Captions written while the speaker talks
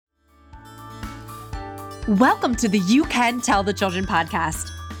Welcome to the You Can Tell the Children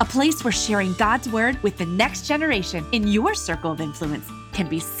podcast, a place where sharing God's word with the next generation in your circle of influence can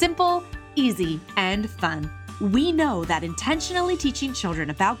be simple, easy, and fun. We know that intentionally teaching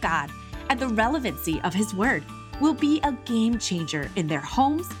children about God and the relevancy of His word will be a game changer in their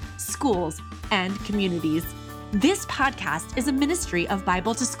homes, schools, and communities. This podcast is a ministry of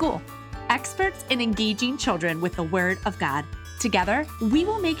Bible to School, experts in engaging children with the Word of God. Together, we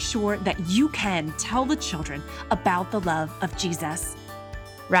will make sure that you can tell the children about the love of Jesus.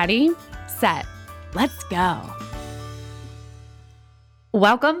 Ready, set, let's go.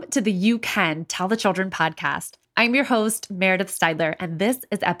 Welcome to the You Can Tell the Children podcast. I'm your host, Meredith Steidler, and this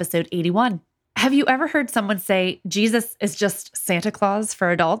is episode 81. Have you ever heard someone say, Jesus is just Santa Claus for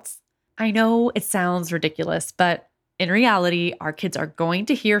adults? I know it sounds ridiculous, but in reality, our kids are going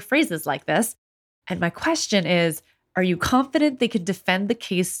to hear phrases like this. And my question is, are you confident they can defend the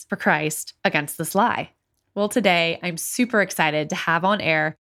case for Christ against this lie? Well, today I'm super excited to have on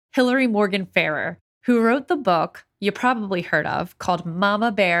air Hillary Morgan Ferrer, who wrote the book you probably heard of called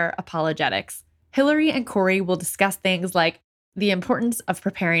Mama Bear Apologetics. Hillary and Corey will discuss things like the importance of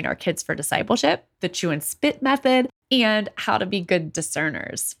preparing our kids for discipleship, the chew and spit method, and how to be good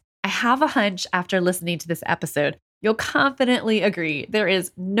discerners. I have a hunch after listening to this episode, you'll confidently agree there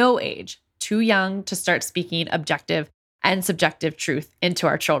is no age too young to start speaking objective and subjective truth into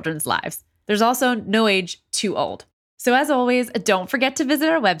our children's lives. There's also no age too old. So as always, don't forget to visit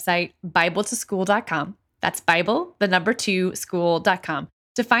our website, BibleToSchool.com. That's Bible, the number 2, school.com,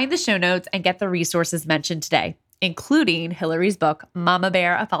 to find the show notes and get the resources mentioned today, including Hillary's book, Mama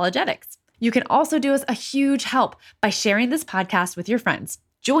Bear Apologetics. You can also do us a huge help by sharing this podcast with your friends.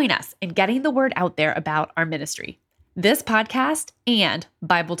 Join us in getting the word out there about our ministry, this podcast, and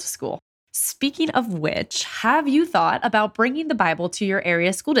Bible to School. Speaking of which, have you thought about bringing the Bible to your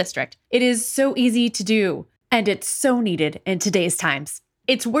area school district? It is so easy to do, and it's so needed in today's times.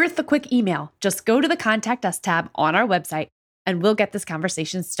 It's worth a quick email. Just go to the Contact Us tab on our website, and we'll get this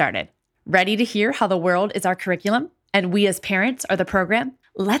conversation started. Ready to hear how the world is our curriculum, and we as parents are the program?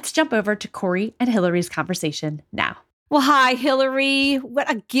 Let's jump over to Corey and Hillary's conversation now. Well, hi, Hillary.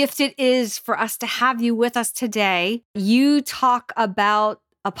 What a gift it is for us to have you with us today. You talk about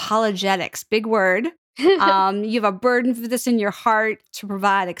apologetics, big word. You have a burden for this in your heart to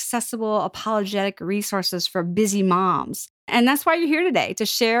provide accessible apologetic resources for busy moms. And that's why you're here today, to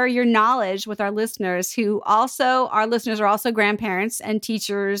share your knowledge with our listeners our listeners are also grandparents and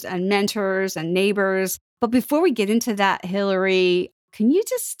teachers and mentors and neighbors. But before we get into that, Hillary, can you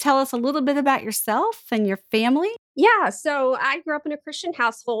just tell us a little bit about yourself and your family? Yeah, so I grew up in a Christian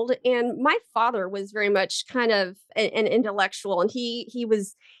household, and my father was very much kind of an intellectual, and he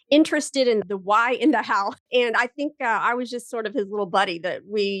was interested in the why and the how. And I think I was just sort of his little buddy that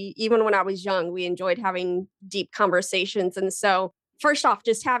even when I was young, we enjoyed having deep conversations. And so first off,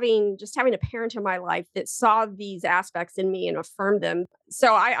 just having a parent in my life that saw these aspects in me and affirmed them.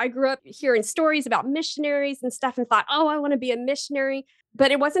 So I grew up hearing stories about missionaries and stuff and thought, oh, I want to be a missionary. But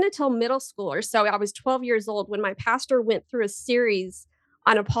it wasn't until middle school or so, I was 12 years old, when my pastor went through a series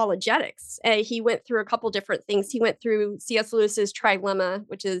on apologetics. He went through a couple different things. He went through C.S. Lewis's trilemma,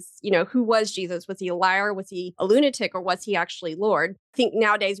 which is, who was Jesus? Was he a liar? Was he a lunatic? Or was he actually Lord? I think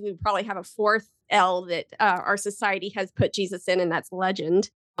nowadays we would probably have a fourth L that our society has put Jesus in, and that's legend.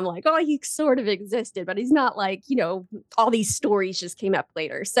 I'm like, oh, he sort of existed, but he's not like, all these stories just came up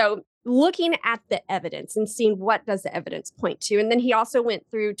later. So looking at the evidence and seeing what does the evidence point to. And then he also went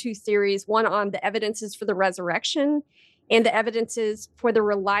through 2 series, one on the evidences for the resurrection and the evidences for the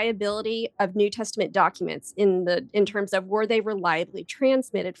reliability of New Testament documents in terms of, were they reliably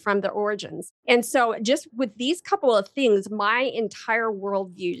transmitted from the origins. And so just with these couple of things, my entire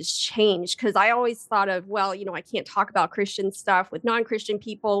worldview just changed, because I always thought of, well, I can't talk about Christian stuff with non-Christian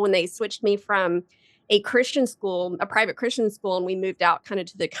people. When they switched me from a Christian school, a private Christian school, and we moved out kind of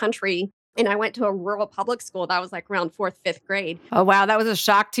to the country, and I went to a rural public school. That was like around 4th, 5th grade. Oh, wow. That was a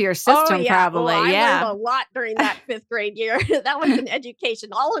shock to your system, probably. Well, I learned a lot during that 5th grade year. That was an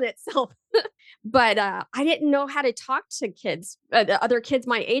education all in itself. But I didn't know how to talk to kids, other kids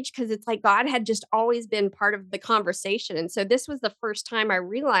my age, because it's like God had just always been part of the conversation. And so this was the first time I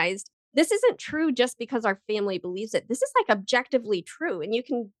realized this isn't true just because our family believes it. This is like objectively true. And you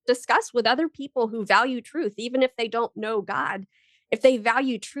can discuss with other people who value truth, even if they don't know God. If they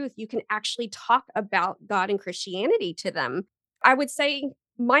value truth, you can actually talk about God and Christianity to them. I would say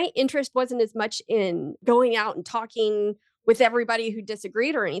my interest wasn't as much in going out and talking with everybody who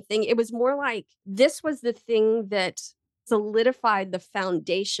disagreed or anything. It was more like this was the thing that solidified the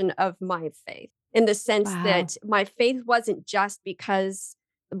foundation of my faith, in the sense that my faith wasn't just because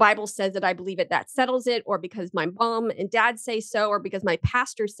the Bible says that I believe it, that settles it, or because my mom and dad say so, or because my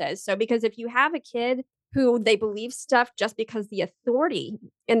pastor says so. Because if you have a kid who they believe stuff just because the authority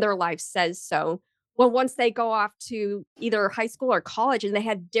in their life says so, well, once they go off to either high school or college and they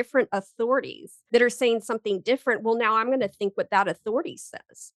have different authorities that are saying something different, well, now I'm going to think what that authority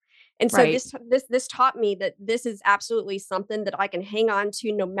says. And so Right. this taught me that this is absolutely something that I can hang on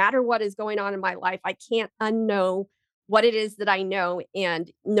to no matter what is going on in my life. I can't unknow what it is that I know.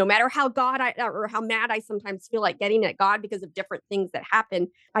 And no matter how or how mad I sometimes feel like getting at God because of different things that happen,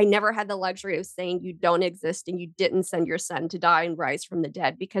 I never had the luxury of saying you don't exist and you didn't send your son to die and rise from the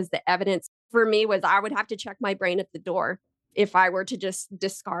dead, because the evidence for me was I would have to check my brain at the door if I were to just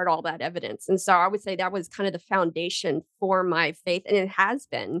discard all that evidence. And so I would say that was kind of the foundation for my faith. And it has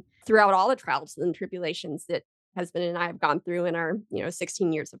been throughout all the trials and tribulations that husband and I have gone through in our,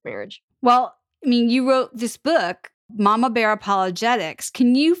 16 years of marriage. Well, I mean, you wrote this book, Mama Bear Apologetics.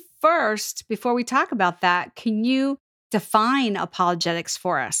 Can you first, before we talk about that, can you define apologetics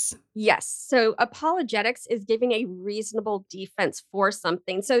for us? Yes. So apologetics is giving a reasonable defense for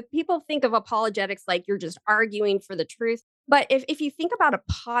something. So people think of apologetics like you're just arguing for the truth. But if you think about a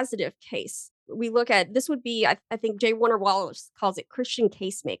positive case, we look at this would be, I think J. Warner Wallace calls it Christian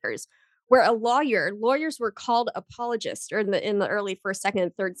case makers, where lawyers were called apologists, or in the early first, second,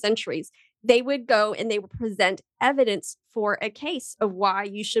 and third centuries. They would go and they would present evidence for a case of why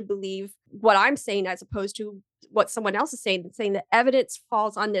you should believe what I'm saying as opposed to what someone else is saying the evidence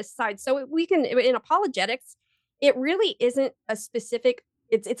falls on this side. So we can, in apologetics, it really isn't a specific,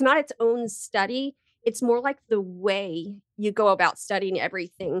 it's not its own study. It's more like the way you go about studying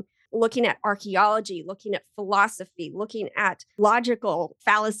everything, looking at archaeology, looking at philosophy, looking at logical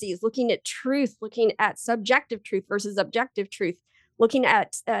fallacies, looking at truth, looking at subjective truth versus objective truth, looking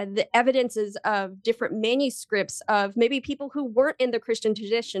at the evidences of different manuscripts of maybe people who weren't in the Christian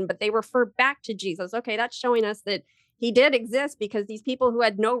tradition, but they refer back to Jesus. Okay, that's showing us that he did exist because these people who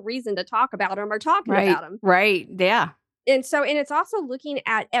had no reason to talk about him are talking about him. Right. Yeah. And it's also looking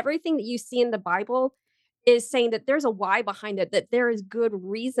at everything that you see in the Bible is saying that there's a why behind it, that there is good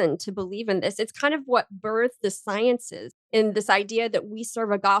reason to believe in this. It's kind of what birthed the sciences and this idea that we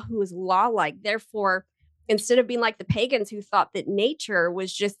serve a God who is law-like. Therefore, instead of being like the pagans who thought that nature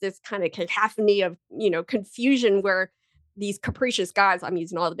was just this kind of cacophony of, confusion where these capricious gods, I'm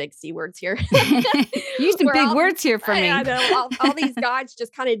using all the big C words here. Use some big words here for me. I know, all these gods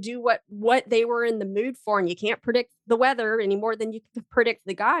just kind of do what they were in the mood for. And you can't predict the weather any more than you can predict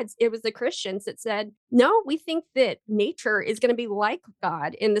the gods. It was the Christians that said, no, we think that nature is going to be like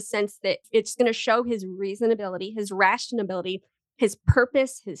God in the sense that it's going to show his reasonability, his rationality, his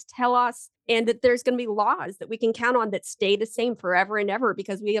purpose, his telos, and that there's going to be laws that we can count on that stay the same forever and ever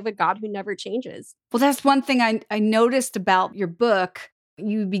because we have a God who never changes. Well, that's one thing I noticed about your book.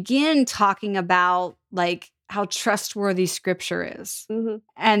 You begin talking about like how trustworthy scripture is,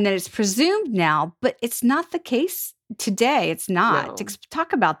 and that it's presumed now, but it's not the case today. It's not. No.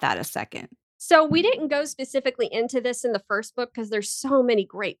 Talk about that a second. So we didn't go specifically into this in the first book because there's so many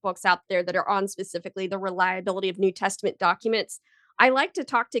great books out there that are on specifically the reliability of New Testament documents. I like to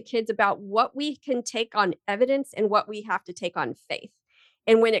talk to kids about what we can take on evidence and what we have to take on faith.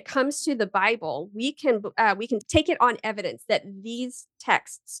 And when it comes to the Bible, we can take it on evidence that these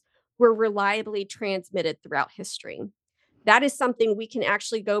texts were reliably transmitted throughout history. That is something we can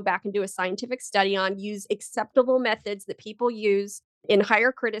actually go back and do a scientific study on, use acceptable methods that people use in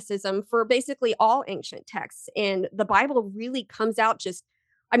higher criticism for basically all ancient texts. And the Bible really comes out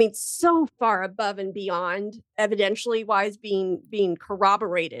so far above and beyond evidentially wise being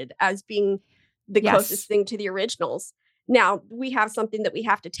corroborated as being the closest thing to the originals. Now, we have something that we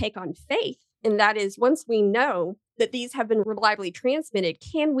have to take on faith. And that is, once we know that these have been reliably transmitted,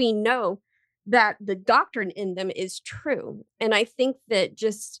 can we know that the doctrine in them is true? And I think that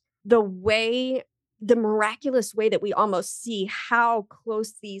just the miraculous way that we almost see how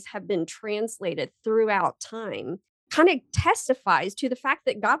close these have been translated throughout time kind of testifies to the fact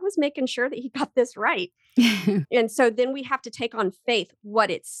that God was making sure that he got this right. And so then we have to take on faith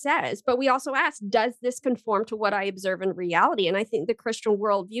what it says, but we also ask, does this conform to what I observe in reality? And I think the Christian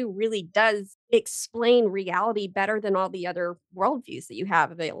worldview really does explain reality better than all the other worldviews that you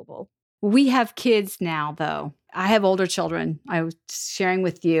have available. We have kids now, though. I have older children. I was sharing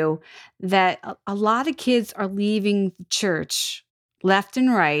with you that a lot of kids are leaving the church left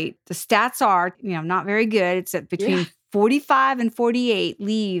and right. The stats are, not very good. It's at between 45 and 48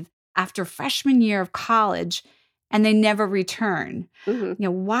 leave after freshman year of college. and they never return. Mhm.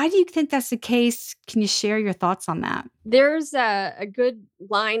 Why do you think that's the case? Can you share your thoughts on that? There's a good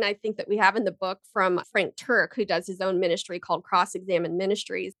line I think that we have in the book from Frank Turk, who does his own ministry called Cross Examine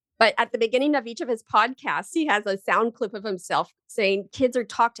Ministries. But at the beginning of each of his podcasts, he has a sound clip of himself saying kids are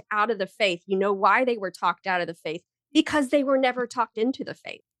talked out of the faith. You know why they were talked out of the faith? Because they were never talked into the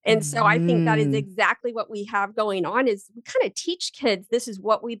faith. And so I think that is Mm. exactly what we have going on is we kind of teach kids this is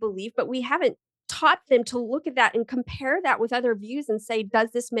what we believe, but we haven't taught them to look at that and compare that with other views and say,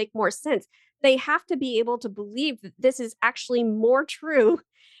 does this make more sense? They have to be able to believe that this is actually more true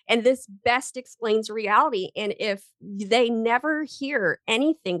and this best explains reality. And if they never hear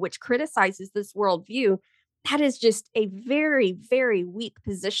anything which criticizes this worldview, that is just a very, very weak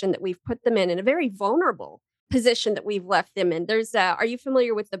position that we've put them in and a very vulnerable position that we've left them in. Are you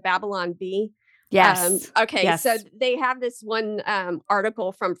familiar with the Babylon Bee? Yes. Okay, so Yes. they have this one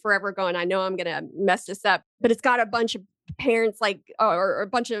article from Forever going, I know I'm going to mess this up, but it's got a bunch of parents or a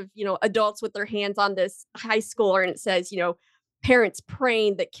bunch of adults with their hands on this high schooler, and it says parents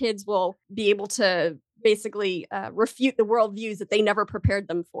praying that kids will be able to basically refute the worldviews that they never prepared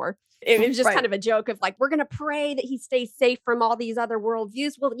them for. It was just kind Right. of a joke of like, we're going to pray that he stays safe from all these other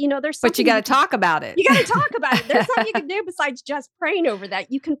worldviews. Well, there's But you something got to talk about it. you got to talk about it. There's something you can do besides just praying over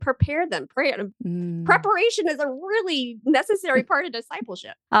that. You can prepare them. Preparation is a really necessary part of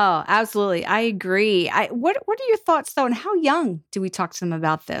discipleship. Oh, absolutely. I agree. What are your thoughts though, and how young do we talk to them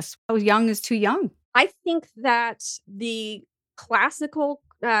about this? How young is too young? I think that the classical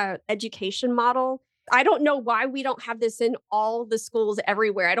education model, I don't know why we don't have this in all the schools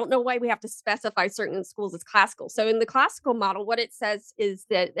everywhere. I don't know why we have to specify certain schools as classical. So in the classical model, what it says is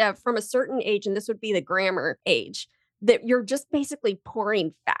that from a certain age, and this would be the grammar age, that you're just basically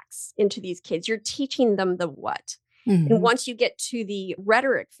pouring facts into these kids. You're teaching them the what. And once you get to the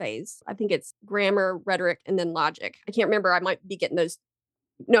rhetoric phase, I think it's grammar, rhetoric, and then logic. I can't remember. I might be getting those.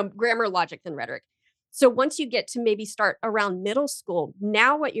 No, grammar, logic, then rhetoric. So once you get to maybe start around middle school,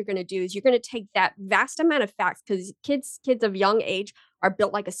 now what you're going to do is you're going to take that vast amount of facts, because kids of young age are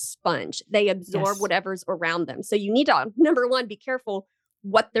built like a sponge. They absorb Yes. whatever's around them. So you need to, number one, be careful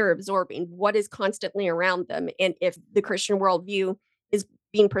what they're absorbing, what is constantly around them. And if the Christian worldview is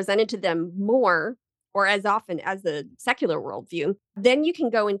being presented to them more or as often as the secular worldview, then you can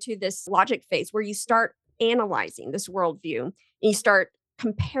go into this logic phase where you start analyzing this worldview and you start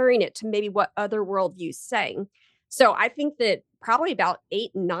comparing it to maybe what other worldviews say. So I think that probably about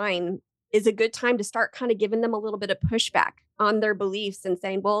 8 and 9 is a good time to start kind of giving them a little bit of pushback on their beliefs and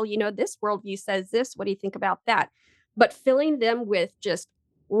saying, well, this worldview says this. What do you think about that? But filling them with just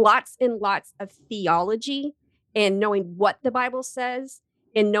lots and lots of theology and knowing what the Bible says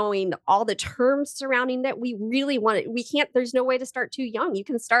and knowing all the terms surrounding that. We really want it. We can't, there's no way to start too young. You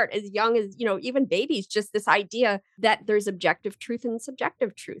can start as young as, even babies, just this idea that there's objective truth and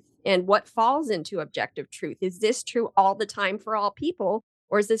subjective truth and what falls into objective truth. Is this true all the time for all people?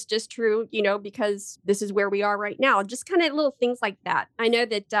 Or is this just true, because this is where we are right now? Just kind of little things like that. I know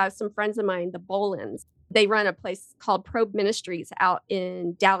that some friends of mine, the Bolins, they run a place called Probe Ministries out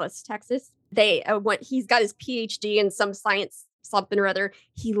in Dallas, Texas. He's got his PhD in some science something or other.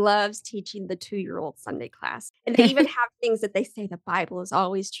 He loves teaching the 2-year-old Sunday class. And they even have things that they say the Bible is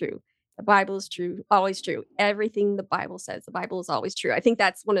always true. The Bible is true, always true. Everything the Bible says, the Bible is always true. I think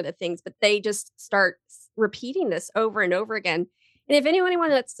that's one of the things, but they just start repeating this over and over again. And if anyone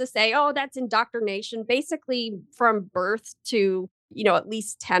wants to say, oh, that's indoctrination, basically from birth to, at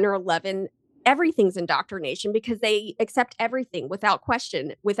least 10 or 11, everything's indoctrination because they accept everything without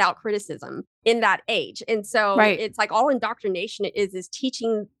question, without criticism in that age. And so It's like all indoctrination is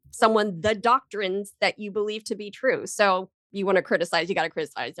teaching someone the doctrines that you believe to be true. So you want to criticize, you got to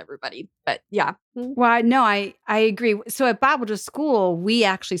criticize everybody. But yeah. Well, no, I agree. So at Bible to School, we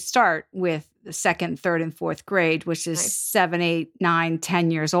actually start with the second, third, and fourth grade, which is Nice. 7, 8, 9, 10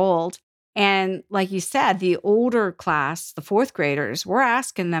 years old. And like you said, the older class, the fourth graders, we're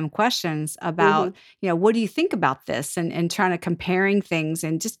asking them questions about, what do you think about this? And trying to comparing things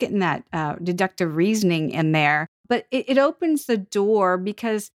and just getting that deductive reasoning in there. But it opens the door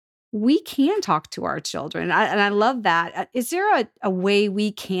because we can talk to our children. And I love that. Is there a way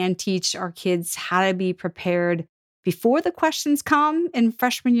we can teach our kids how to be prepared before the questions come in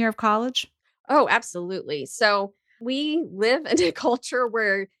freshman year of college? Oh, absolutely. So we live in a culture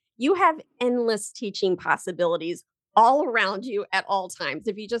where you have endless teaching possibilities all around you at all times.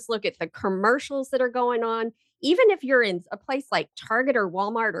 If you just look at the commercials that are going on, even if you're in a place like Target or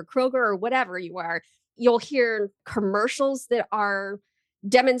Walmart or Kroger or whatever you are, you'll hear commercials that are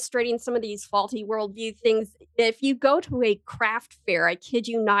demonstrating some of these faulty worldview things. If you go to a craft fair, I kid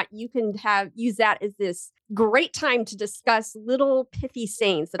you not, you can use that as this great time to discuss little pithy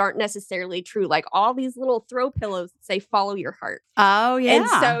sayings that aren't necessarily true, like all these little throw pillows that say follow your heart. Oh, yeah. And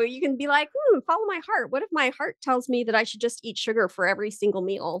so you can be like, follow my heart. What if my heart tells me that I should just eat sugar for every single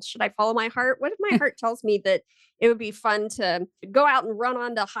meal? Should I follow my heart? What if my heart tells me that it would be fun to go out and run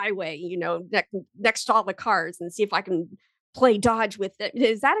on the highway, next to all the cars and see if I can play dodge with it?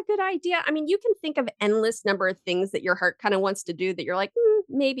 Is that a good idea? I mean, you can think of endless number of things that your heart kind of wants to do that you're like,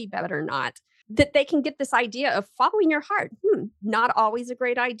 maybe better not. That they can get this idea of following your heart. Not always a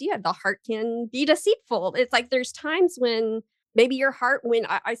great idea. The heart can be deceitful. It's like there's times when maybe your heart, when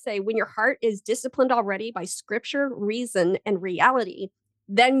I say when your heart is disciplined already by scripture, reason, and reality,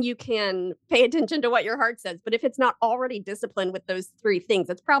 then you can pay attention to what your heart says. But if it's not already disciplined with those three things,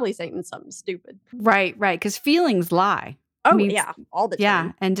 it's probably saying something stupid. Right. Because feelings lie. Oh, yeah, all the time.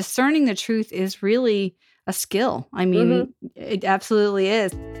 Yeah, and discerning the truth is really a skill. I mean, It absolutely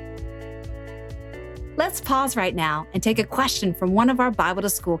is. Let's pause right now and take a question from one of our Bible to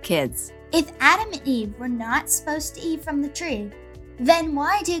School kids. If Adam and Eve were not supposed to eat from the tree, then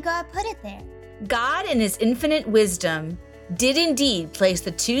why did God put it there? God, in his infinite wisdom, did indeed place the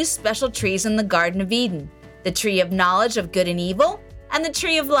two special trees in the Garden of Eden, the tree of knowledge of good and evil and the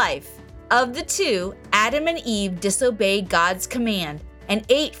tree of life. Of the two, Adam and Eve disobeyed God's command and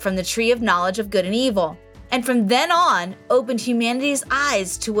ate from the tree of knowledge of good and evil, and from then on opened humanity's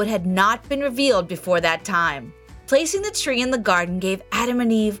eyes to what had not been revealed before that time. Placing the tree in the garden gave Adam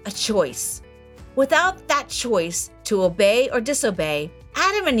and Eve a choice. Without that choice to obey or disobey,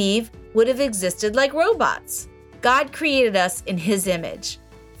 Adam and Eve would have existed like robots. God created us in his image,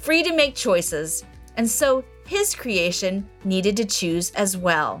 free to make choices, and so his creation needed to choose as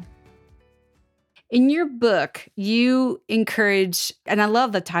well. In your book, you encourage, and I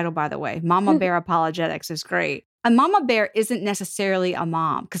love the title, by the way, Mama Bear Apologetics is great. A mama bear isn't necessarily a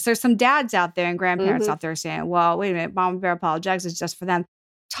mom, because there's some dads out there and grandparents out there saying, well, wait a minute, Mama Bear Apologetics is just for them.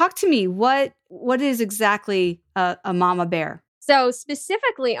 Talk to me, what is exactly a mama bear? So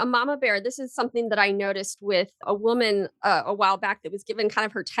specifically a mama bear, this is something that I noticed with a woman a while back that was given kind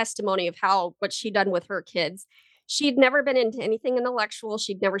of her testimony of what she'd done with her kids. She'd never been into anything intellectual.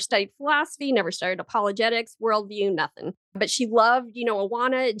 She'd never studied philosophy, never studied apologetics, worldview, nothing. But she loved,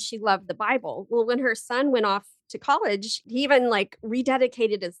 Awana, and she loved the Bible. Well, when her son went off to college, he even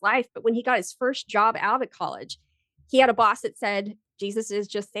rededicated his life. But when he got his first job out of college, he had a boss that said, Jesus is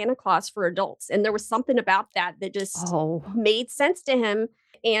just Santa Claus for adults. And there was something about that just made sense to him.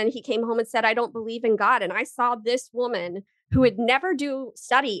 And he came home and said, I don't believe in God. And I saw this woman who would never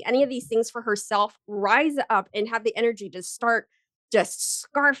study any of these things for herself, rise up and have the energy to start just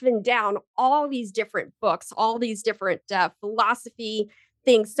scarfing down all these different books, all these different philosophy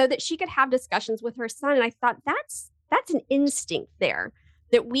things so that she could have discussions with her son. And I thought that's an instinct there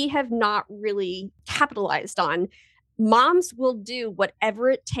that we have not really capitalized on. Moms will do whatever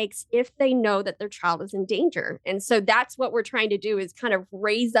it takes if they know that their child is in danger. And so that's what we're trying to do, is kind of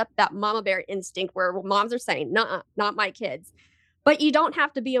raise up that mama bear instinct where moms are saying, nah, not my kids. But you don't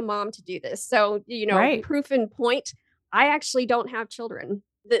have to be a mom to do this. So, Proof in point, I actually don't have children.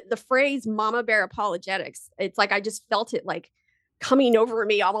 The phrase mama bear apologetics, it's like I just felt it coming over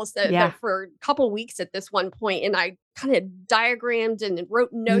me almost for a couple weeks at this one point. And I kind of diagrammed and wrote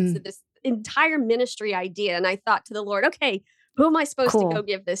notes of this entire ministry idea. And I thought to the Lord, okay, who am I supposed to go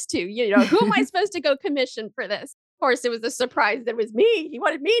give this to? Who am I supposed to go commission for this? Of course, it was a surprise that it was me. He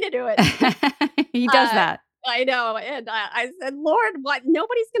wanted me to do it. He does that. I know. And I said, Lord, what?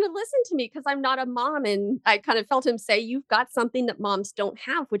 Nobody's going to listen to me because I'm not a mom. And I kind of felt him say, you've got something that moms don't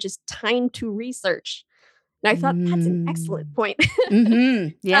have, which is time to research. And I thought that's an excellent point.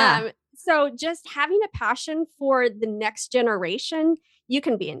 Yeah. So just having a passion for the next generation. You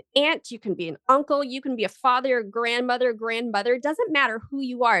can be an aunt, you can be an uncle, you can be a father, grandmother. It doesn't matter who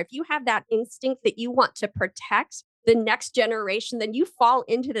you are. If you have that instinct that you want to protect the next generation, then you fall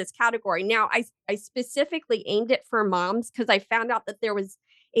into this category. Now, I specifically aimed it for moms because I found out that there was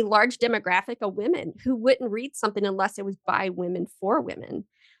a large demographic of women who wouldn't read something unless it was by women for women.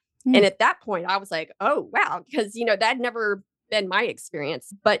 And at that point, I was like, oh, wow, because, that never been my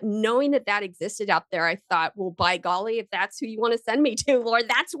experience. But knowing that existed out there, I thought, well, by golly, if that's who you want to send me to, Lord,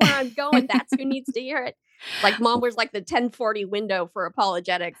 that's where I'm going. That's who needs to hear it. Mom was the 1040 window for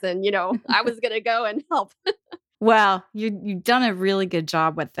apologetics. And, I was going to go and help. Well, you've done a really good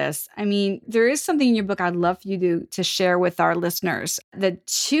job with this. I mean, there is something in your book I'd love for you to share with our listeners, the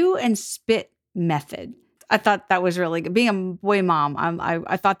chew and spit method. I thought that was really good. Being a boy mom,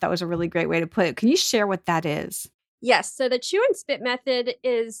 I thought that was a really great way to put it. Can you share what that is? Yes. So the chew and spit method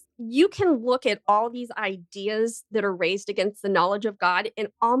is you can look at all these ideas that are raised against the knowledge of God, and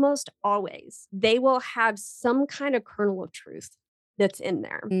almost always they will have some kind of kernel of truth that's in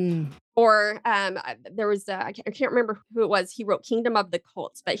there. Mm. Or there was, I can't remember who it was. He wrote Kingdom of the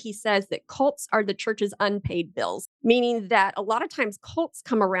Cults, but he says that cults are the church's unpaid bills, meaning that a lot of times cults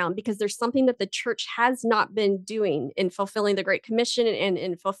come around because there's something that the church has not been doing in fulfilling the Great Commission and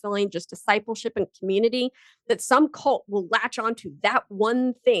in fulfilling just discipleship and community, that some cult will latch onto that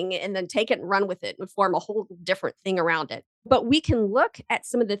one thing and then take it and run with it and form a whole different thing around it. But we can look at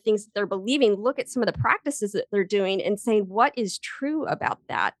some of the things that they're believing, look at some of the practices that they're doing and saying, what is true about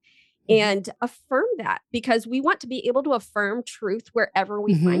that? And affirm that, because we want to be able to affirm truth wherever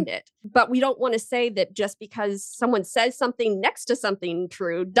we find it. But we don't want to say that just because someone says something next to something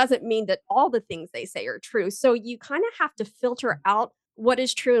true doesn't mean that all the things they say are true. So you kind of have to filter out what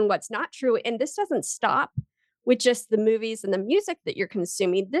is true and what's not true. And this doesn't stop with just the movies and the music that you're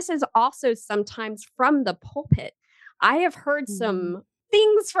consuming. This is also sometimes from the pulpit. I have heard some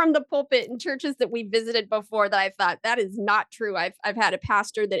things from the pulpit in churches that we visited before that I thought that is not true. I've had a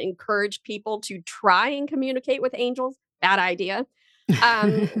pastor that encouraged people to try and communicate with angels. Bad idea.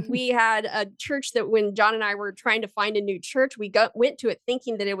 We had a church that when John and I were trying to find a new church, we went to it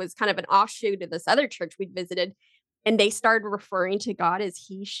thinking that it was kind of an offshoot of this other church we'd visited. And they started referring to God as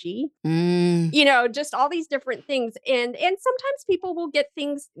he, she, just all these different things. And sometimes people will get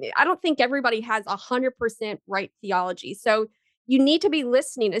things. I don't think everybody has 100% right theology. So you need to be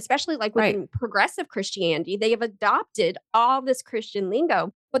listening, especially like within progressive Christianity. They have adopted all this Christian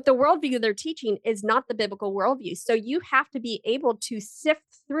lingo, but the worldview they're teaching is not the biblical worldview. So you have to be able to sift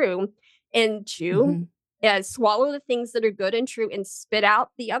through and chew and swallow the things that are good and true and spit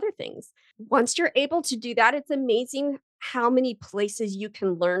out the other things. Once you're able to do that, it's amazing how many places you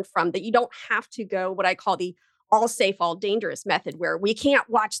can learn from, that you don't have to go what I call the all safe, all dangerous method, where we can't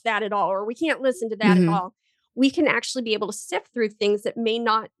watch that at all, or we can't listen to that at all. We can actually be able to sift through things that may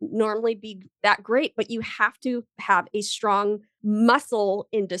not normally be that great, but you have to have a strong muscle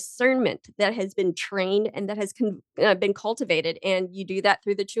in discernment that has been trained and that has been cultivated. And you do that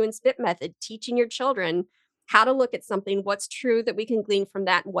through the chew and spit method, teaching your children how to look at something, what's true that we can glean from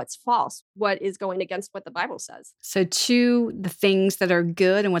that, and what's false, what is going against what the Bible says. So chew the things that are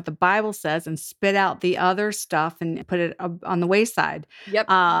good and what the Bible says and spit out the other stuff and put it on the wayside. Yep.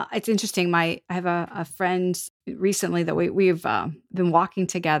 It's interesting. I have a friend recently that we've been walking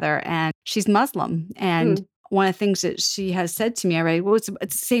together, and she's Muslim. And one of the things that she has said to me already, well, it's the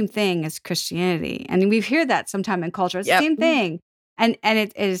same thing as Christianity. And we hear that sometime in culture. It's the same thing. And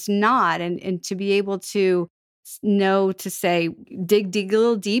it is not. And to be able to know to say, dig a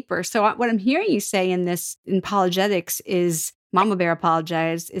little deeper. So what I'm hearing you say in apologetics is, Mama Bear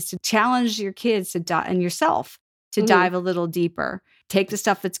Apologize, is to challenge your kids and yourself to dive a little deeper. Take the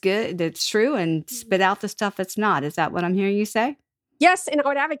stuff that's good, that's true, and spit out the stuff that's not. Is that what I'm hearing you say? Yes. And I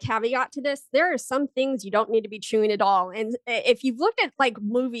would have a caveat to this. There are some things you don't need to be chewing at all. And if you've looked at like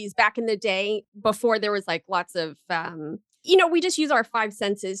movies back in the day, before there was like lots of, we just use our five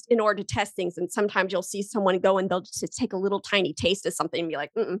senses in order to test things. And sometimes you'll see someone go and they'll just take a little tiny taste of something and be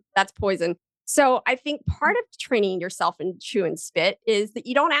like, that's poison. So I think part of training yourself in chew and spit is that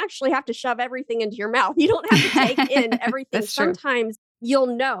you don't actually have to shove everything into your mouth. You don't have to take in everything. Sometimes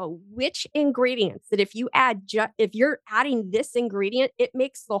you'll know which ingredients that if you add, if you're adding this ingredient, it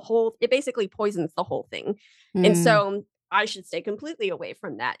basically poisons the whole thing. And so I should stay completely away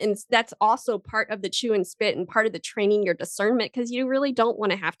from that. And that's also part of the chew and spit and part of the training your discernment, because you really don't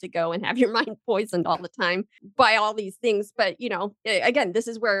want to have to go and have your mind poisoned all the time by all these things. But, again, this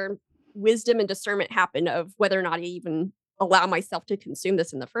is where wisdom and discernment happen of whether or not I even allow myself to consume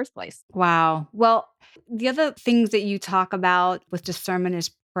this in the first place. Wow. Well, the other things that you talk about with discernment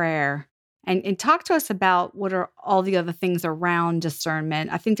is prayer. And talk to us about what are all the other things around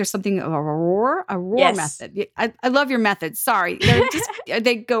discernment. I think there's something of a roar method. I love your methods. Sorry.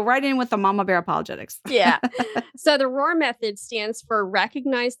 They go right in with the Mama Bear Apologetics. Yeah. So the roar method stands for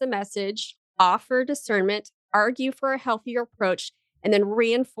recognize the message, offer discernment, argue for a healthier approach, and then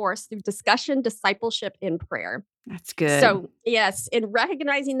reinforce through discussion, discipleship, and prayer. That's good. So yes, in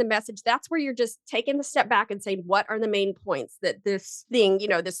recognizing the message, that's where you're just taking a step back and saying, what are the main points that this thing,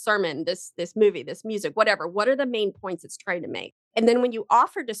 this sermon, this movie, this music, whatever, what are the main points it's trying to make? And then when you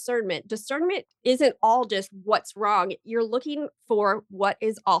offer discernment isn't all just what's wrong. You're looking for what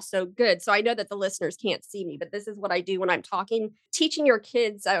is also good. So I know that the listeners can't see me, but this is what I do when I'm talking, teaching your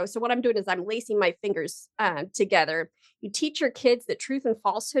kids. So what I'm doing is I'm lacing my fingers together. You teach your kids that truth and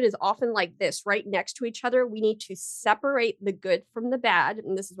falsehood is often like this, right next to each other. We need to separate the good from the bad.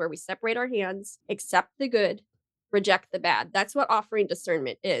 And this is where we separate our hands, accept the good, reject the bad. That's what offering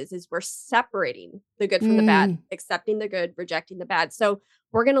discernment is we're separating the good from the bad, accepting the good, rejecting the bad. So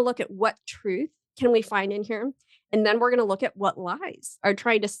we're going to look at what truth can we find in here? And then we're going to look at what lies are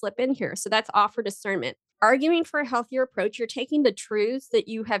trying to slip in here. So that's offer discernment. Arguing for a healthier approach, you're taking the truths that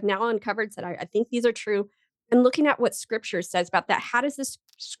you have now uncovered, said, I think these are true, and looking at what scripture says about that. How does this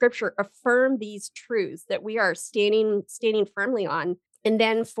scripture affirm these truths that we are standing firmly on? And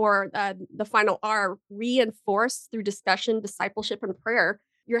then for the final R, reinforce through discussion, discipleship, and prayer.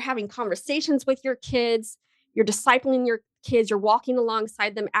 You're having conversations with your kids, you're discipling your kids, you're walking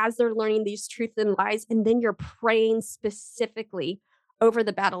alongside them as they're learning these truths and lies, and then you're praying specifically over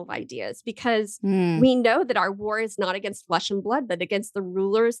the battle of ideas, because we know that our war is not against flesh and blood, but against the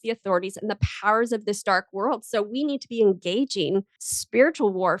rulers, the authorities, and the powers of this dark world. So we need to be engaging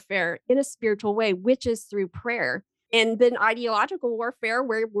spiritual warfare in a spiritual way, which is through prayer. And then ideological warfare,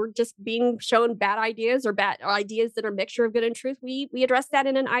 where we're just being shown bad ideas or bad ideas that are a mixture of good and truth, we address that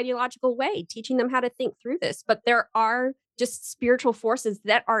in an ideological way, teaching them how to think through this. But there are just spiritual forces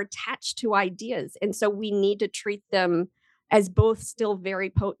that are attached to ideas. And so we need to treat them as both still very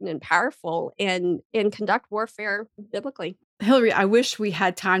potent and powerful, and conduct warfare biblically. Hillary, I wish we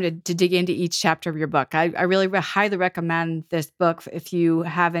had time to dig into each chapter of your book. I really highly recommend this book if you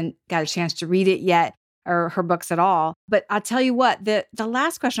haven't got a chance to read it yet, or her books at all. But I'll tell you what, the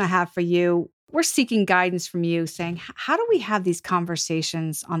last question I have for you, we're seeking guidance from you, saying, how do we have these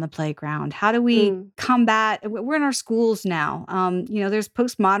conversations on the playground? How do we combat? We're in our schools now. There's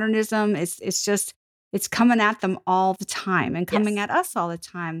postmodernism. It's coming at them all the time and coming at us all the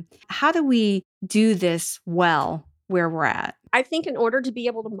time. How do we do this well where we're at? I think in order to be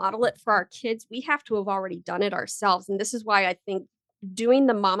able to model it for our kids, we have to have already done it ourselves. And this is why I think doing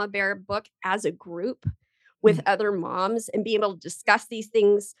the Mama Bear book as a group with other moms and being able to discuss these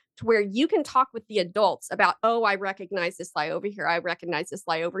things to where you can talk with the adults about, oh, I recognize this lie over here. I recognize this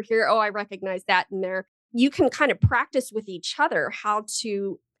lie over here. Oh, I recognize that in there. You can kind of practice with each other how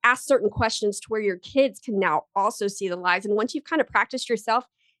to ask certain questions to where your kids can now also see the lies. And once you've kind of practiced yourself,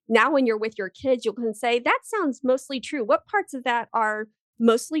 now when you're with your kids, you can say, that sounds mostly true. What parts of that are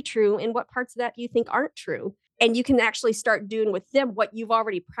mostly true? And what parts of that do you think aren't true? And you can actually start doing with them what you've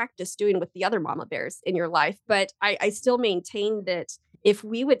already practiced doing with the other mama bears in your life. But I still maintain that if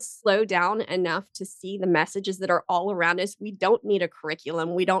we would slow down enough to see the messages that are all around us, we don't need a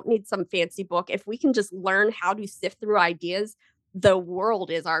curriculum. We don't need some fancy book. If we can just learn how to sift through ideas, the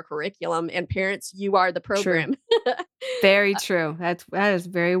world is our curriculum, and parents, you are the program. True. Very true. That is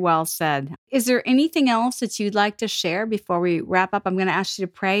very well said. Is there anything else that you'd like to share before we wrap up? I'm going to ask you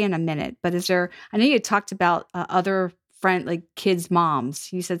to pray in a minute, but I know you talked about other like kids'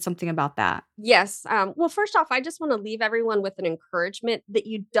 moms. You said something about that. Yes. Well, first off, I just want to leave everyone with an encouragement that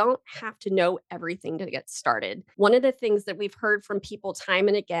you don't have to know everything to get started. One of the things that we've heard from people time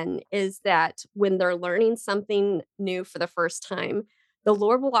and again is that when they're learning something new for the first time, the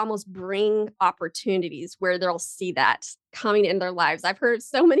Lord will almost bring opportunities where they'll see that coming in their lives. I've heard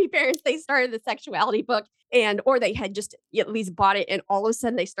so many parents, they started the sexuality book or they had just at least bought it, and all of a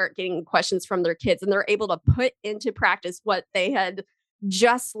sudden they start getting questions from their kids and they're able to put into practice what they had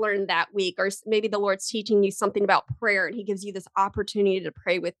just learned that week. Or maybe the Lord's teaching you something about prayer and he gives you this opportunity to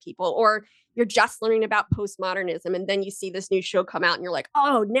pray with people, or you're just learning about postmodernism and then you see this new show come out and you're like,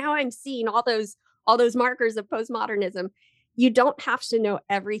 oh, now I'm seeing all those markers of postmodernism. You don't have to know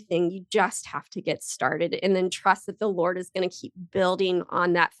everything. You just have to get started and then trust that the Lord is going to keep building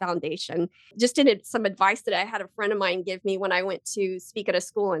on that foundation. Just in some advice that I had a friend of mine give me when I went to speak at a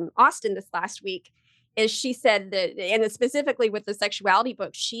school in Austin this last week is she said that, and specifically with the sexuality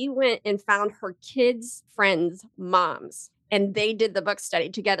book, she went and found her kids' friends' moms. And they did the book study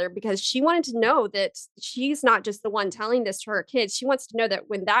together because she wanted to know that she's not just the one telling this to her kids. She wants to know that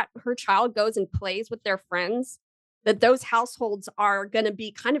when her child goes and plays with their friends, that those households are going to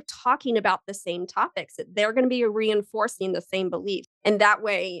be kind of talking about the same topics, that they're going to be reinforcing the same beliefs. And that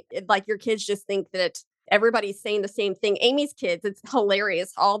way, like your kids just think that everybody's saying the same thing. Amy's kids, it's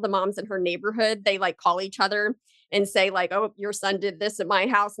hilarious. All the moms in her neighborhood, they like call each other and say like, oh, your son did this at my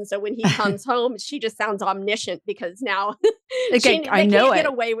house. And so when he comes home, she just sounds omniscient because now they can't get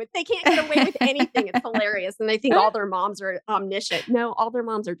away with anything. It's hilarious. And they think all their moms are omniscient. No, all their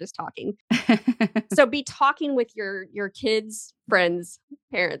moms are just talking. So be talking with your kids, friends,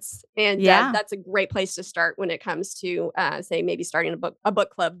 parents. And that's a great place to start when it comes to say maybe starting a book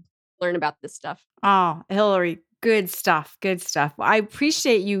club, learn about this stuff. Oh, Hillary, Good stuff. Good stuff. Well, I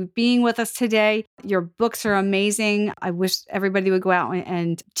appreciate you being with us today. Your books are amazing. I wish everybody would go out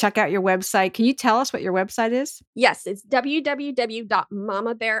and check out your website. Can you tell us what your website is? Yes, it's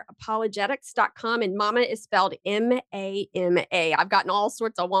www.mamabearapologetics.com, and mama is spelled M-A-M-A. I've gotten all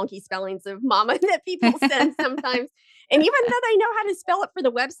sorts of wonky spellings of mama that people send sometimes. And even though they know how to spell it for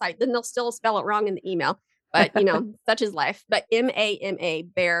the website, then they'll still spell it wrong in the email. But, such is life. But M-A-M-A,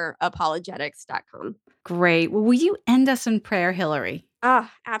 bearapologetics.com. Great. Well, will you end us in prayer, Hillary?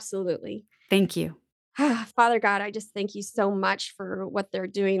 Absolutely. Thank you. Father God, I just thank you so much for what they're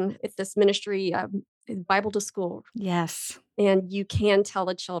doing at this ministry, Bible to School. Yes. And you can tell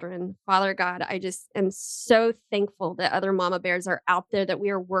the children. Father God, I just am so thankful that other mama bears are out there, that we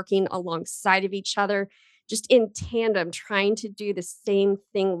are working alongside of each other, just in tandem, trying to do the same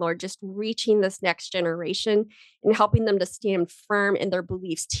thing, Lord, just reaching this next generation and helping them to stand firm in their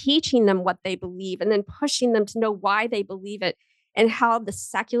beliefs, teaching them what they believe, and then pushing them to know why they believe it and how the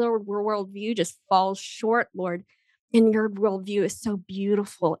secular worldview just falls short, Lord. And your worldview is so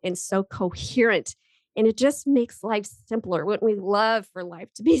beautiful and so coherent. And it just makes life simpler. Wouldn't we love for life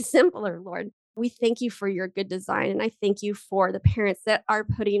to be simpler, Lord? We thank you for your good design. And I thank you for the parents that are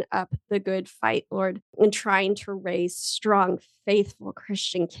putting up the good fight, Lord, and trying to raise strong, faithful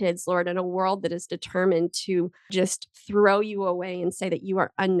Christian kids, Lord, in a world that is determined to just throw you away and say that you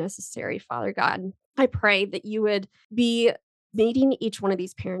are unnecessary, Father God. I pray that you would be meeting each one of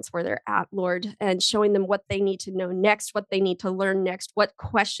these parents where they're at, Lord, and showing them what they need to know next, what they need to learn next, what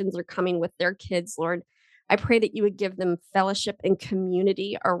questions are coming with their kids, Lord. I pray that you would give them fellowship and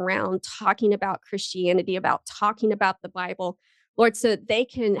community around talking about Christianity, about talking about the Bible, Lord, so that they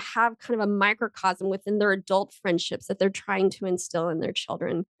can have kind of a microcosm within their adult friendships that they're trying to instill in their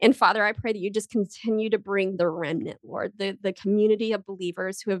children. And Father, I pray that you just continue to bring the remnant, Lord, the community of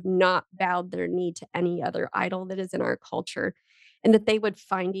believers who have not bowed their knee to any other idol that is in our culture, and that they would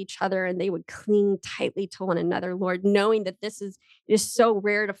find each other and they would cling tightly to one another, Lord, knowing that it is so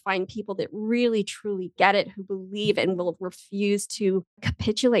rare to find people that really, truly get it, who believe and will refuse to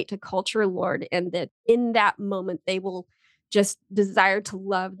capitulate to culture, Lord, and that in that moment they will just desire to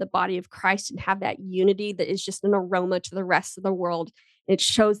love the body of Christ and have that unity that is just an aroma to the rest of the world. It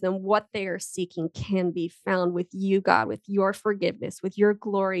shows them what they are seeking can be found with you, God, with your forgiveness, with your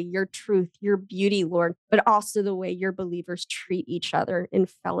glory, your truth, your beauty, Lord, but also the way your believers treat each other in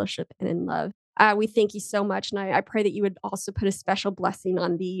fellowship and in love. We thank you so much. And I pray that you would also put a special blessing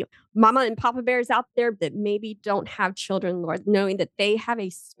on the mama and papa bears out there that maybe don't have children, Lord, knowing that they have a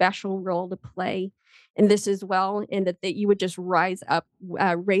special role to play in this as well, and that you would just raise up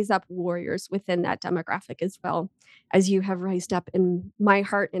warriors within that demographic as well, as you have raised up in my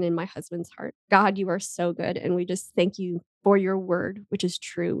heart and in my husband's heart. God, you are so good. And we just thank you for your word, which is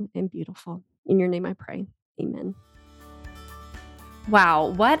true and beautiful. In your name I pray. Amen. Wow,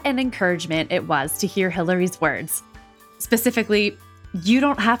 what an encouragement it was to hear Hillary's words. Specifically, you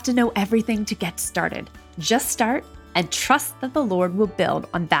don't have to know everything to get started. Just start and trust that the Lord will build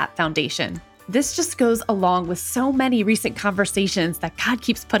on that foundation. This just goes along with so many recent conversations that God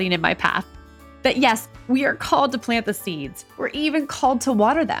keeps putting in my path. That yes, we are called to plant the seeds. We're even called to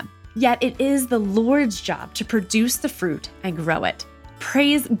water them. Yet it is the Lord's job to produce the fruit and grow it.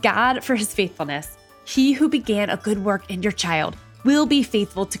 Praise God for his faithfulness. He who began a good work in your child will be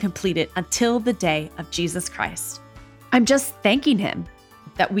faithful to complete it until the day of Jesus Christ. I'm just thanking him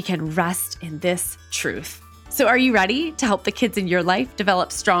that we can rest in this truth. So are you ready to help the kids in your life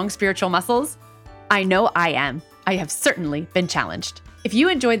develop strong spiritual muscles? I know I am. I have certainly been challenged. If you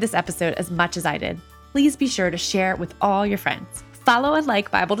enjoyed this episode as much as I did, please be sure to share it with all your friends. Follow and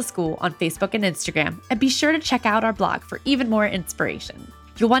like Bible to School on Facebook and Instagram, and be sure to check out our blog for even more inspiration.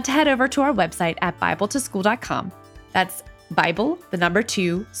 You'll want to head over to our website at BibleToSchool.com. That's Bible,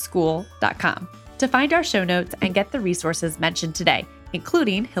 2, school.com, to find our show notes and get the resources mentioned today,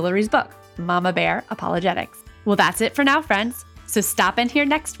 including Hillary's book, Mama Bear Apologetics. Well, that's it for now, friends. So stop in here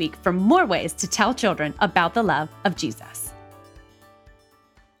next week for more ways to tell children about the love of Jesus.